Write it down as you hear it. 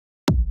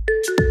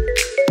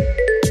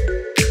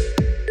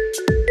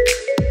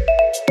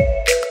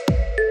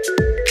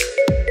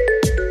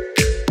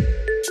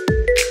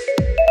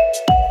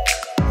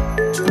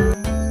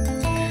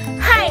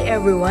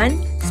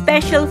Everyone,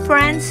 special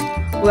friends,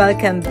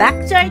 welcome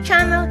back to our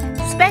channel,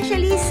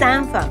 especially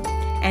Samfa.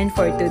 And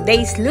for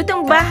today's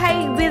Lutong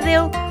Bahay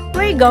video,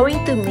 we're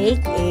going to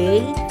make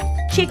a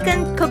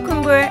chicken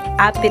cucumber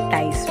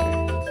appetizer.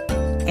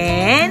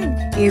 And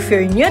if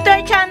you're new to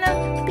our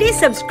channel, please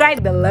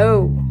subscribe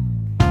below.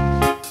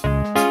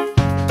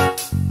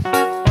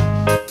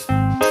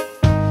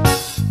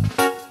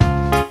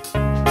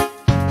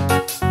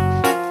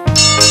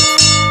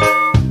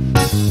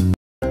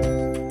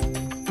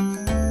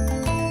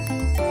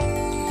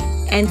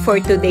 And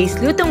for today's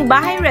Lutong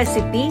Bahay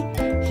recipe,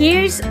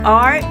 here's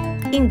our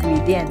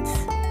ingredients.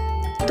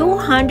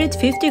 250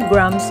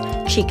 grams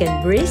chicken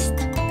breast,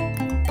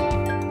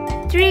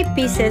 3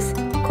 pieces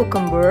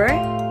cucumber,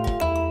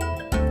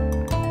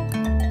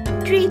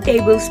 3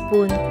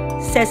 tablespoons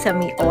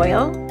sesame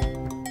oil,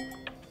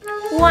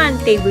 1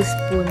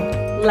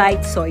 tablespoon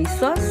light soy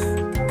sauce,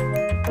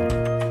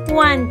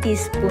 1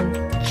 teaspoon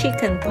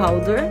chicken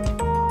powder,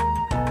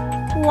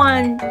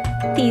 1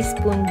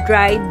 teaspoon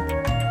dried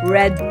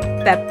red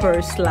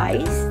pepper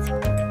sliced,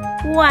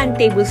 1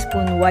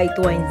 tablespoon white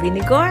wine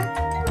vinegar,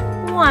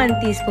 1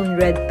 teaspoon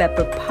red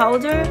pepper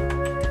powder,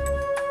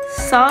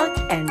 salt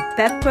and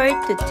pepper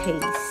to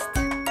taste.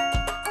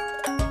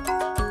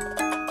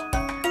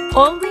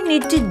 All we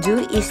need to do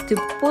is to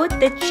put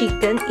the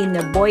chicken in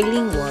the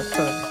boiling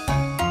water.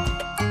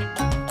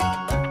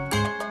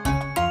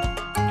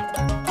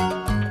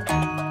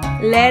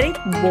 Let it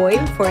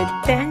boil for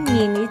 10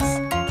 minutes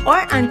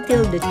or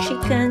until the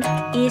chicken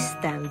is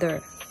tender.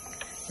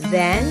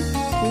 Then,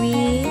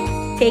 we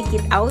take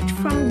it out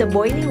from the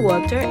boiling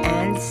water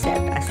and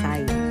set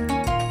aside.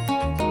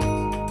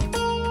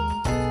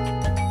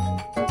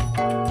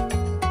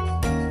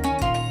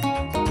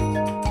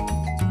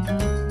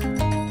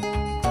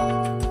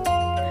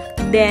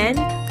 Then,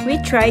 we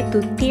try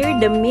to tear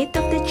the meat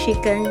of the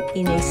chicken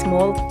in a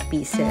small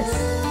pieces.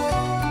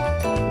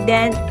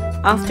 Then,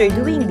 after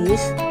doing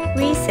this,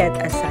 we set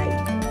aside.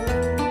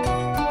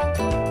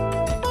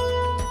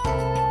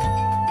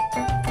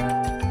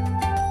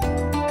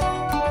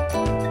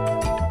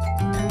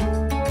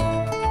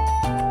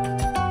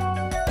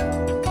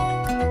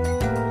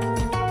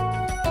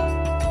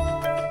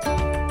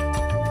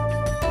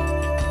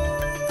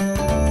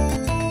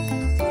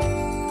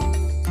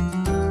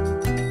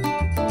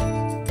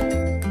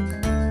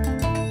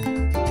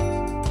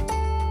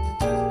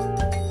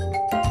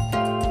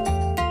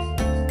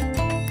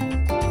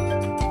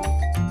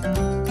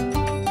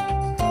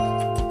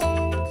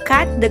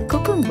 Cut the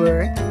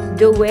cucumber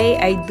the way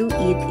I do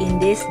it in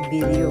this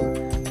video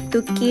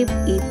to keep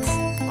its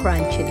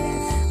crunchiness.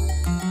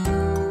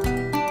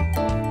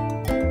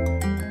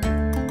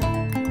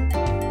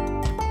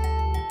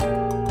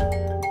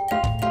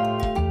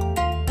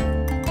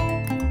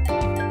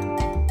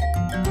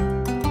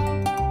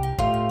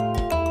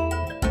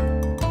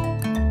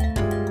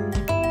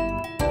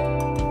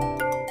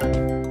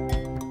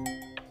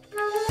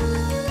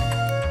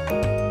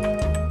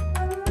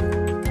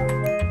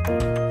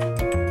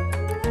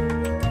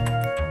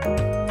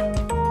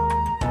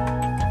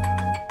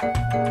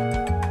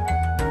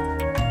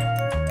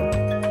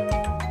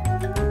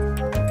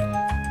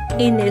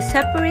 In a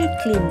separate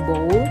clean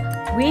bowl,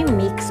 we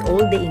mix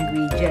all the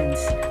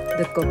ingredients: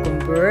 the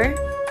cucumber,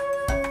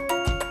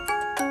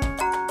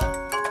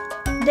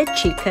 the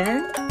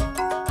chicken,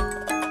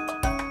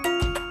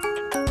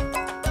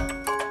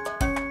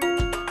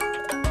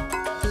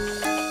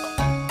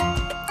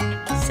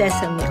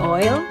 sesame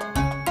oil,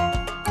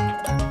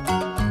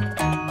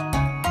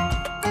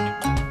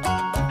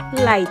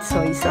 light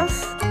soy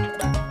sauce,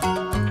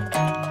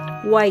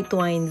 white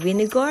wine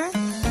vinegar,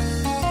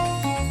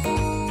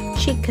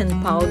 chicken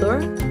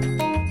powder,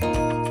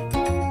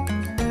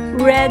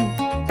 red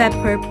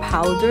pepper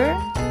powder,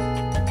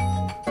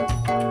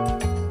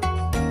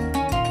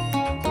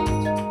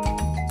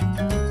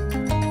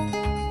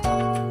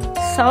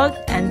 salt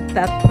and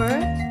pepper,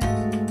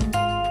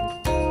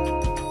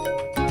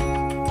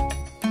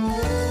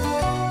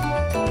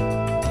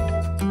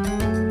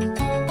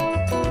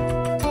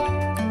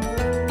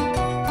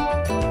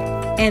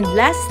 and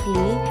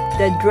lastly,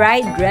 the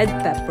dried red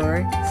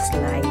pepper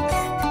sliced.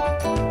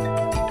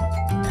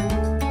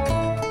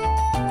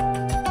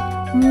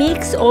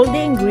 Mix all the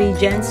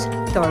ingredients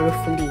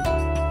thoroughly.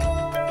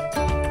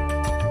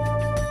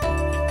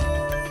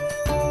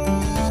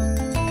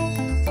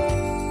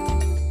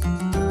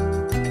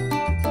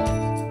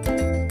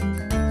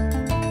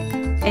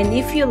 And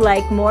if you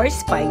like more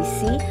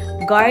spicy,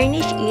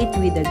 garnish it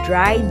with a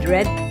dried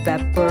red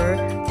pepper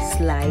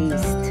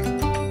sliced.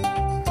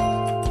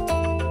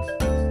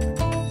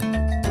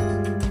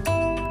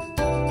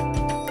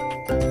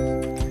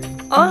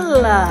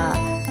 Hola!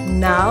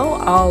 Now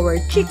our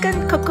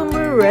chicken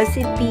cucumber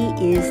recipe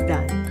is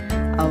done.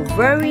 A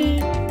very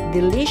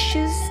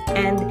delicious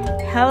and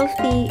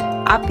healthy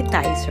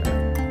appetizer.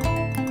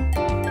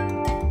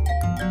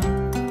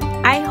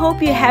 I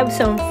hope you have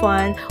some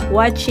fun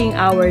watching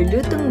our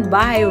lutong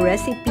bahay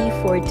recipe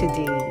for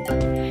today.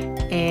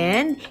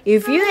 And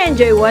if you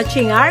enjoy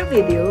watching our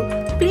video,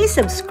 please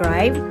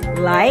subscribe,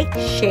 like,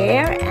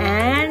 share,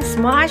 and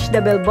smash the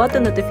bell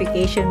button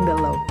notification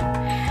below.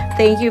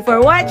 Thank you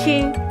for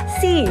watching.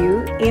 See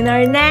you in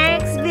our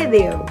next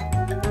video.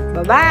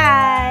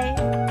 Bye-bye!